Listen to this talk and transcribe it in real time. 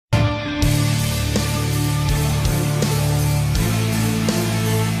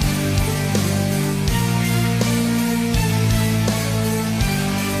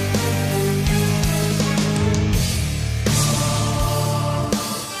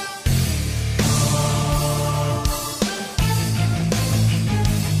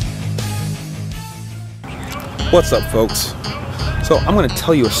What's up, folks? So I'm going to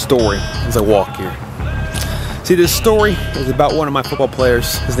tell you a story as I walk here. See, this story is about one of my football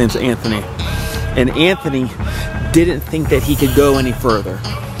players. His name's Anthony. And Anthony didn't think that he could go any further.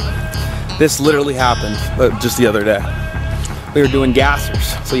 This literally happened just the other day. We were doing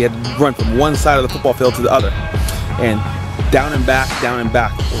gassers, so you had to run from one side of the football field to the other. And down and back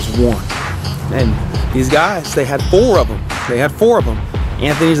was one. And these guys, they had four of them.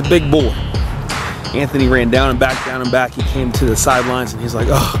 Anthony's a big boy. Anthony ran down and back. He came to the sidelines and he's like,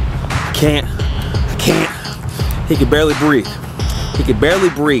 oh, I can't. He could barely breathe.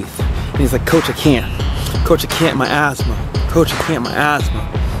 And he's like, Coach, I can't. Coach, I can't, my asthma. Coach, I can't, my asthma.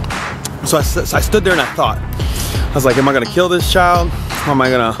 So I stood there and I thought, I was like, am I gonna kill this child? Or am I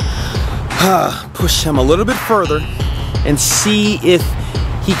gonna push him a little bit further and see if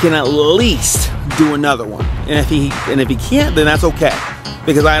he can at least do another one? And if he can't, then that's okay.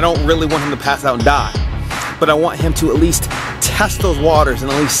 Because I don't really want him to pass out and die. But I want him to at least test those waters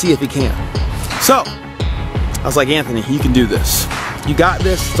and at least see if he can. So, I was like, Anthony, you can do this. You got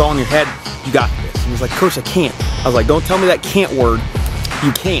this, it's all in your head, you got this. And he's like, Coach, I can't. I was like, don't tell me that can't word.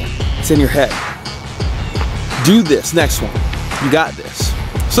 You can, it's in your head. Do this next one, you got this.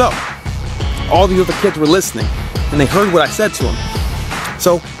 So, all the other kids were listening and they heard what I said to him.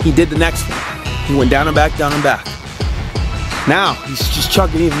 So, he did the next one. He went down and back. Now, he's just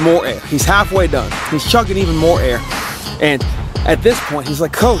chugging even more air. He's halfway done. He's chugging even more air. And at this point, he's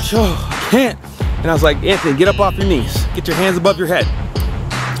like, Coach, oh, I can't. And I was like, Anthony, get up off your knees. Get your hands above your head.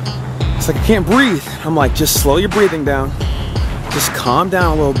 He's like, I can't breathe. I'm like, just slow your breathing down. Just calm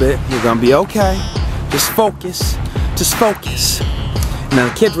down a little bit. You're gonna be okay. Just focus. And now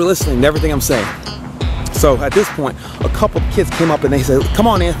the kids were listening to everything I'm saying. So at this point, a couple of kids came up and they said, come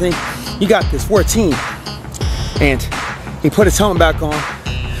on, Anthony, you got this, we're a team. And he put his helmet back on,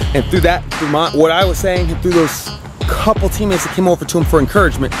 and through what I was saying, and through those couple teammates that came over to him for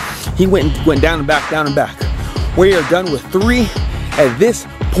encouragement, he went down and back. We are done with 3. At this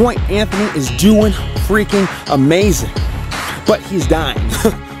point, Anthony is doing freaking amazing. But he's dying.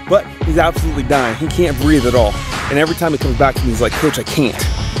 But he's absolutely dying. He can't breathe at all. And every time he comes back to me, he's like, Coach, I can't.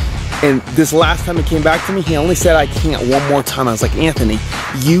 And this last time he came back to me, he only said, I can't, one more time. I was like, Anthony,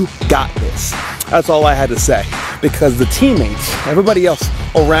 you got this. That's all I had to say. Because the teammates, everybody else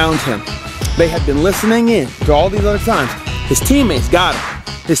around him, they had been listening in to all these other times. His teammates got him.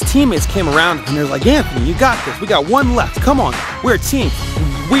 His teammates came around him and they're like, Anthony, you got this. We got one left. Come on. We're a team.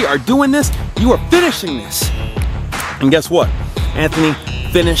 We are doing this. You are finishing this. And guess what? Anthony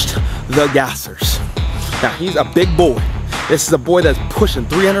finished the gassers. Now, he's a big boy. This is a boy that's pushing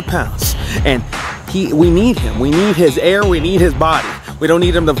 300 pounds. And we need him. We need his air. We need his body. We don't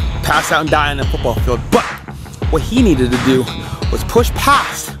need him to pass out and die in a football field. But what he needed to do was push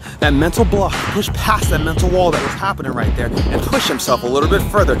past that mental block, push past that mental wall that was happening right there, and push himself a little bit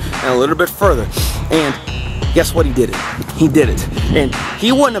further and a little bit further. And guess what? He did it. He did it. And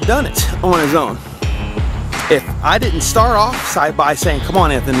he wouldn't have done it on his own if I didn't start off by saying, come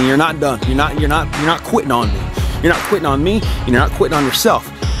on, Anthony, you're not done. You're not quitting on me. You're not quitting on me, and you're not quitting on yourself.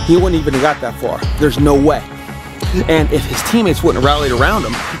 He wouldn't even have got that far. There's no way. And if his teammates wouldn't have rallied around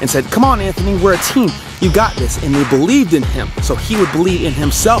him and said, come on, Anthony, we're a team, you got this, and they believed in him, so he would believe in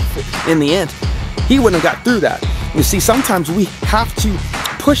himself in the end, he wouldn't have got through that. You see, sometimes we have to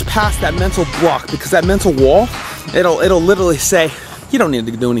push past that mental block, because that mental wall, it'll literally say, you don't need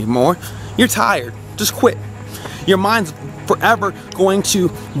to do anymore. You're tired. Just quit. Your mind's forever going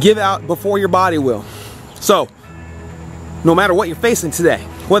to give out before your body will. So, no matter what you're facing today,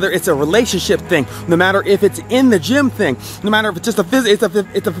 whether it's a relationship thing, no matter if it's in the gym thing, no matter if it's just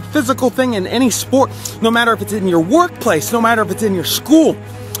it's a physical thing in any sport, no matter if it's in your workplace, no matter if it's in your school,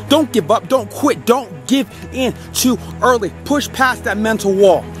 don't give up, don't quit, don't give in too early. Push past that mental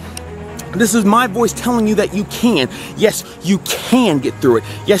wall. This is my voice telling you that you can. Yes, you can get through it.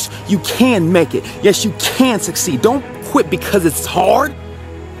 Yes, you can make it. Yes, you can succeed. Don't quit because it's hard.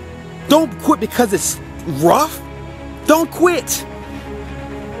 Don't quit because it's rough. Don't quit.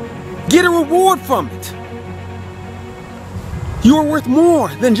 Get a reward from it. You are worth more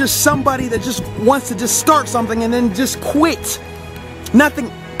than just somebody that just wants to just start something and then just quit.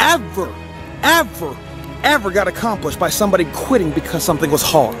 Nothing ever got accomplished by somebody quitting because something was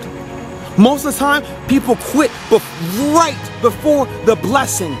hard. Most of the time, people quit right before the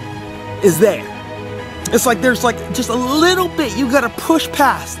blessing is there. It's like there's like just a little bit you gotta push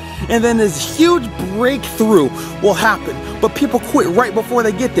past, and then this huge breakthrough will happen. But people quit right before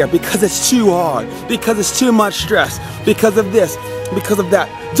they get there because it's too hard, because it's too much stress, because of this, because of that.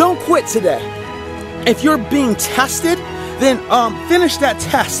 Don't quit today. If you're being tested, then finish that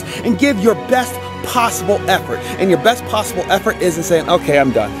test and give your best possible effort. And your best possible effort isn't saying, okay,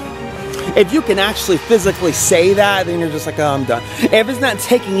 I'm done. If you can actually physically say that, then you're just like, oh, I'm done. If it's not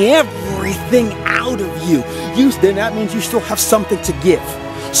taking everything out of you, then that means you still have something to give.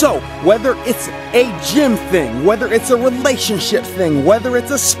 So, whether it's a gym thing, whether it's a relationship thing, whether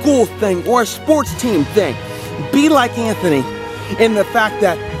it's a school thing or a sports team thing, be like Anthony in the fact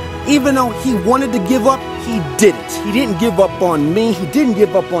that even though he wanted to give up, he didn't. He didn't give up on me, he didn't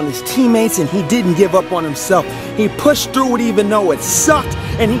give up on his teammates, and he didn't give up on himself. He pushed through it even though it sucked,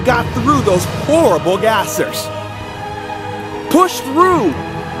 and he got through those horrible gassers. Push through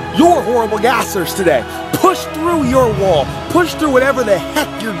your horrible gassers today. Push through your wall. Push through whatever the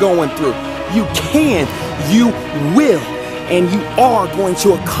heck you're going through. You can, you will, and you are going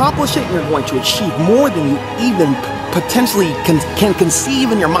to accomplish it, and you're going to achieve more than you even potentially can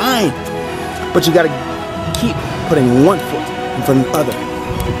conceive in your mind. But you gotta keep putting one foot in front of the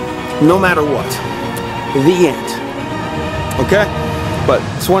other, no matter what. The end. Okay? But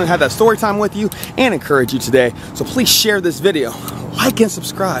just wanted to have that story time with you and encourage you today. So please share this video, like and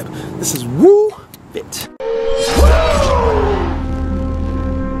subscribe. This is Woo Fit.